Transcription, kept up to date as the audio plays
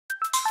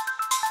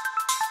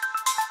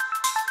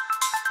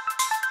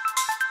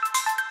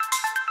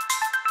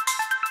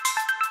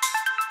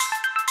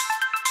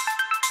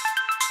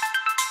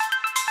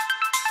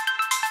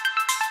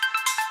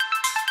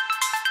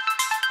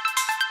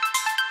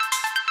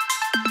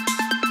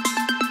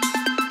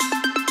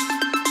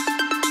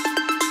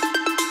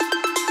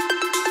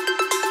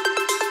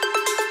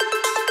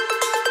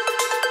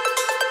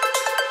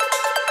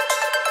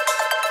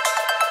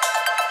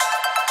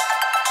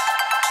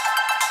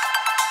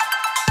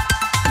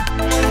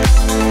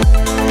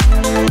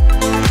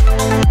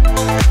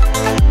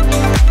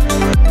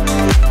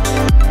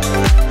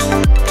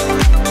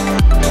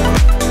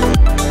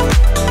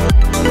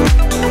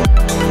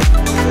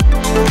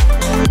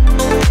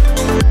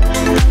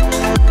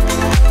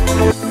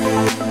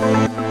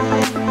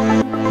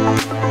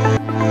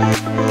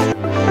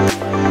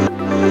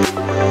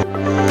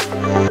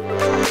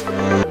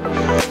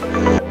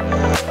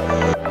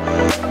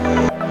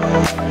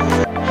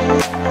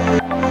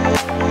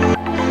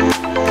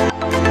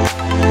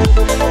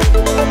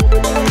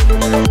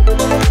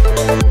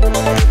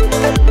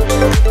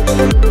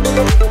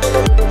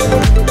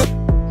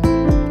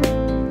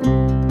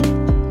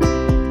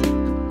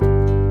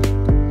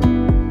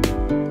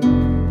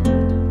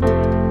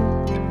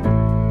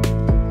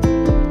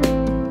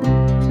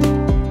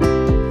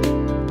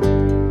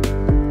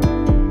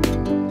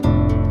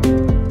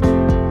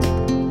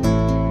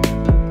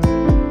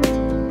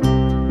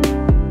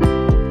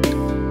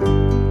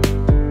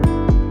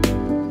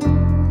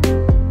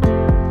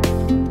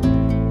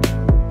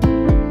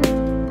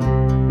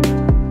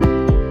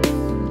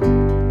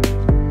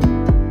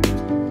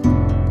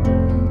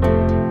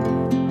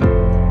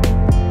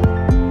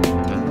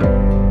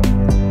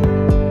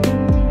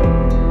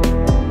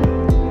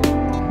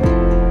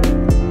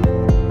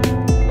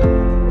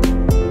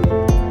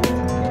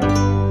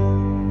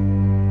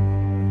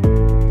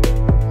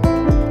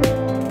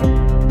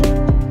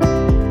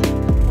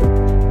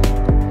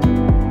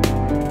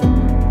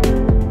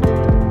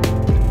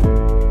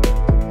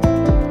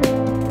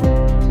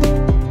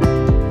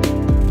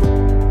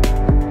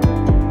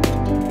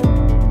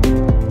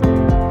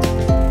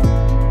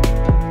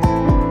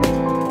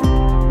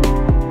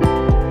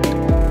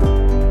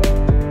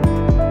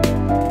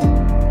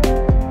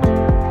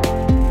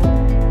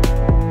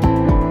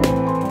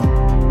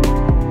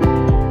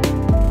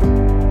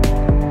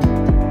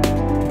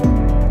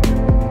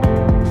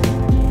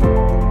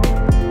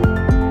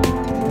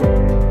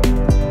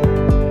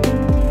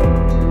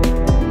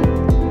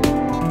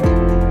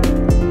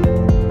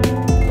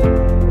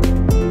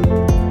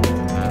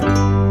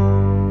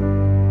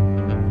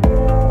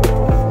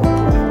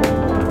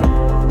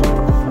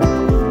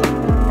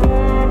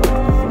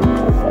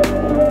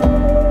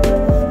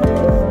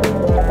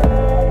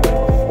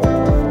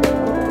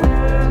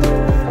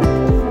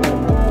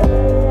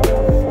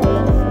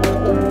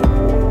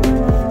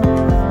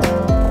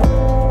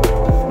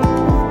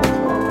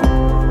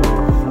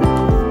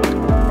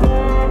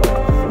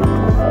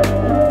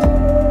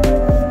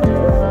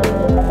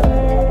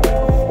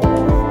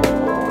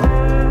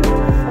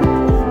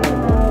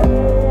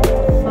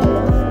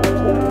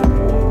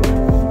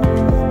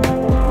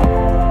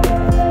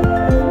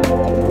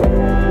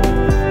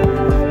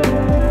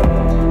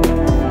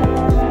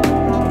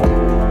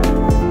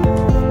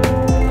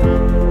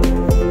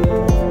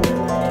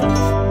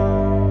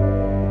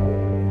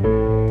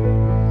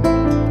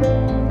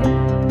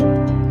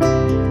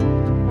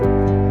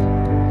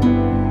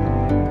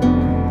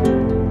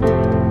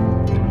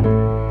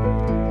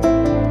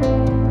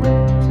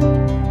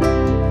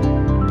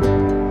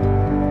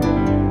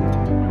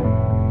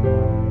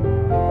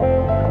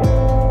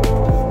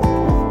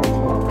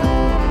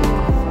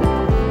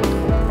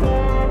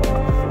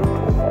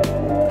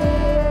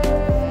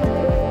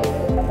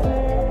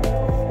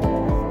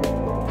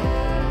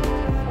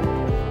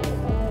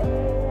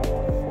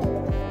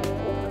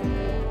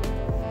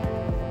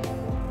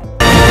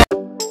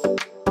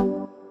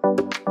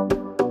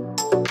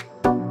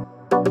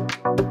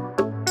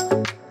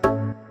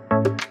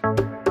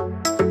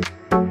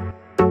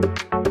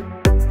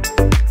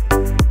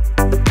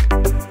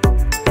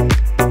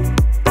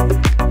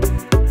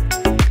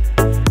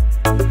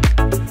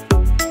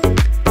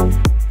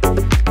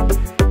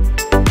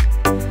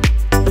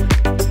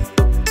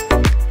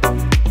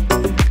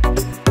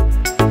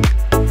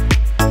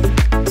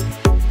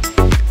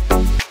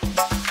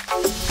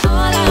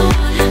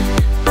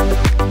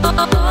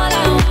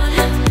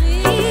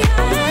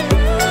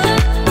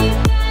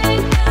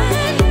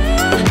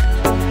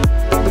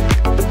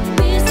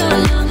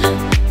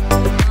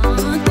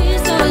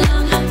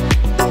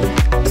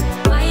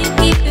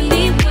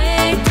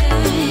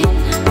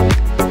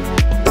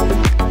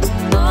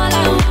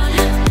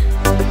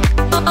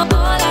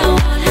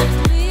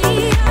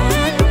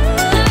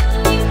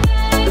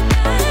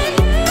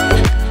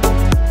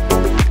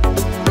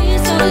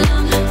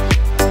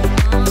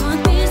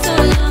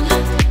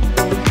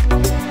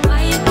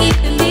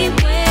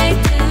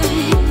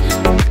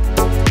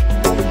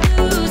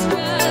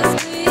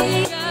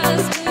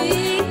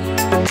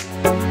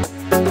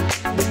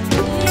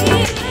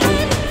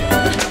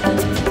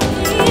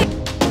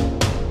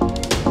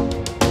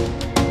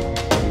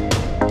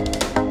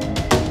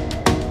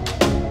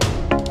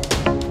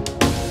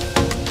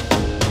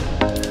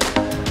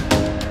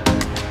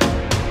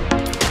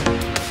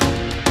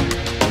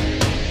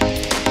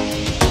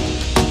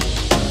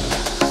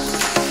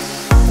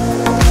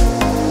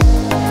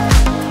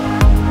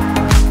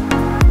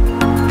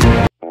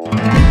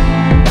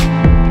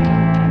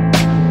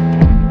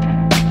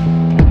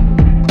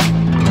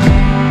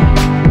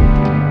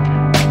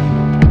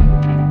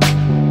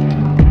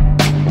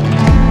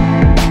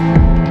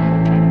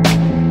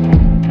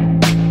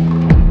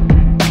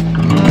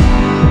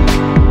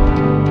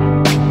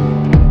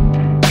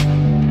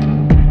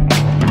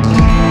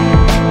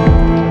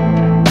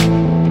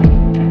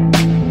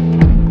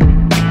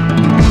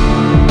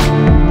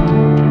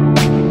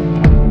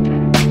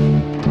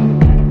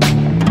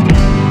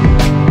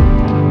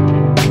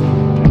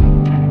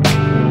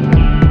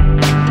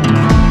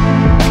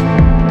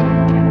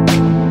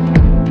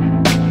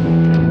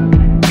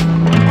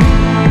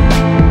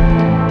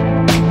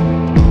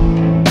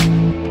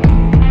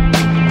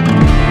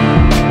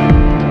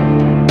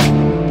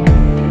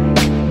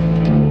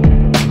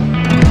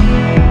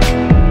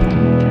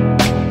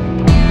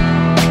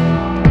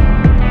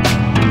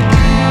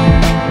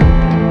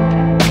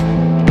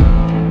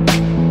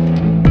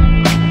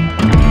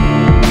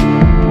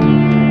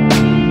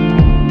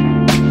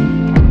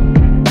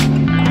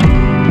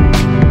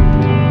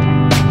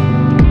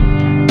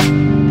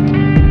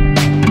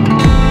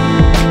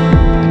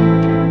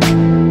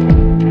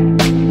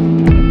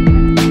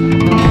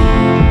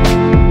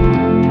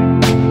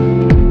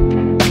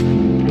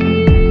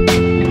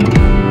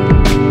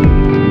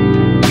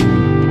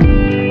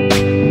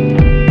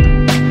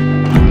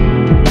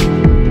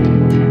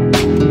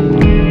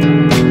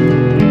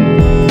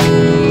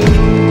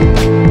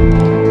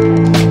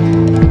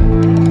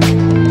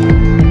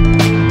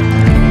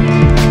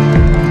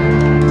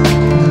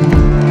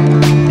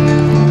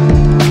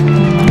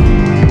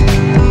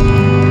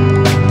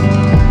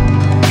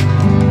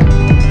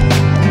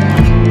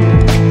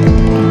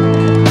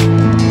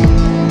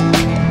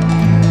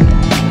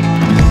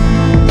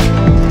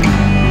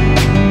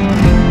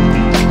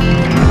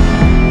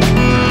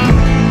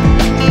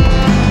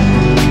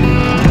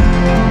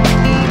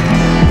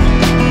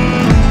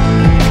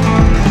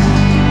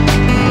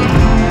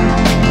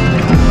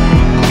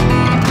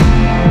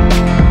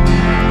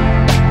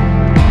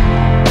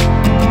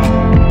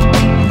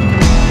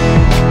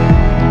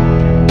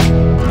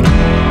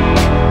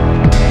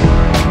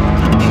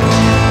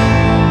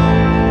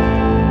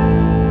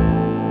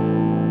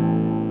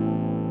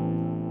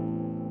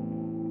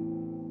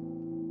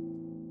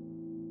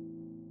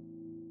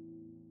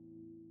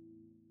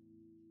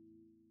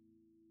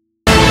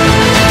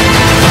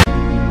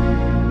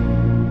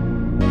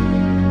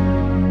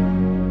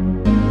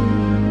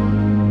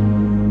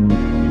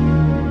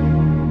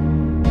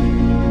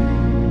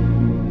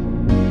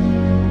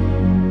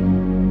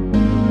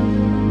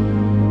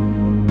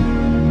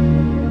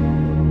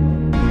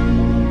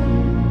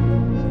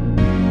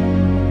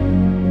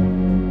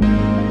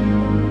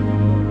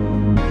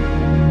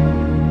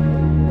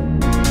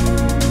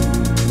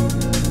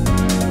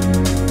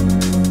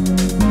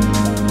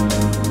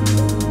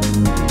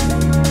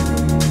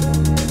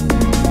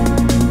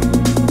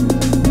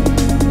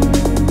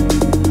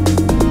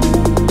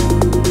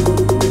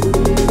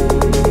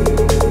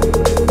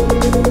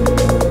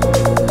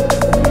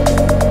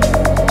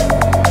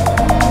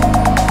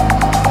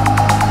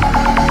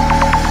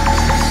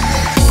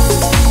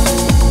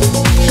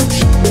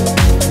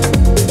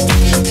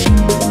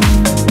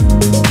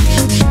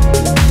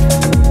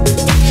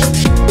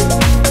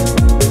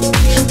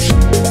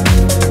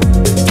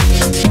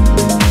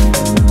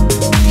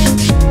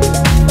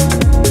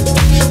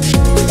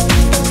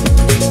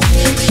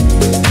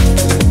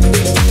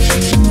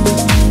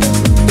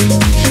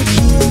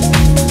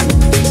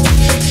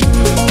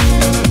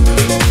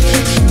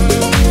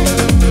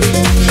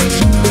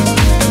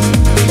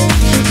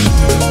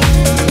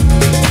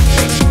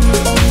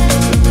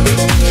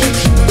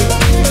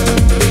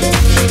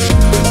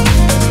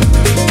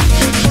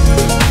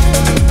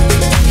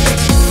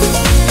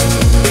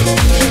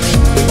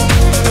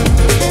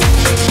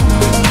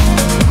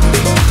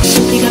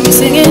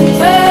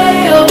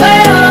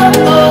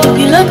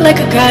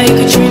like a guy who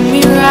could treat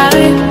me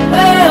right.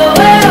 Way oh,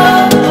 way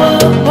oh,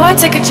 oh. Boy,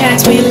 take a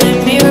chance, will you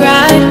let me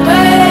ride?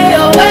 Way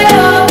oh, way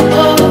oh,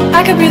 oh.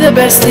 I could be the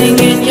best thing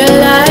in your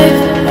life.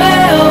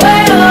 Way oh,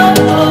 way oh,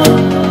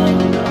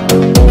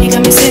 oh. You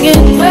got me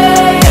singing.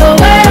 Way oh,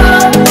 way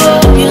oh,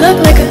 oh. You look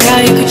like a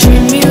guy who could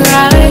treat me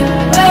right.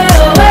 Way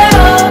oh, way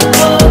oh,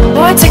 oh.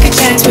 Boy, take a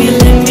chance, will you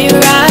let me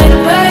ride?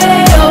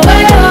 Way oh,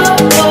 way oh,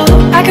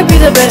 oh. I could be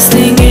the best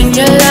thing in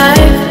your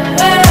life.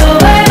 Way oh,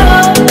 way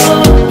oh,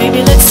 oh.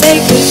 Maybe let's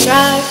take a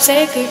drive,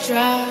 take a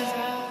drive.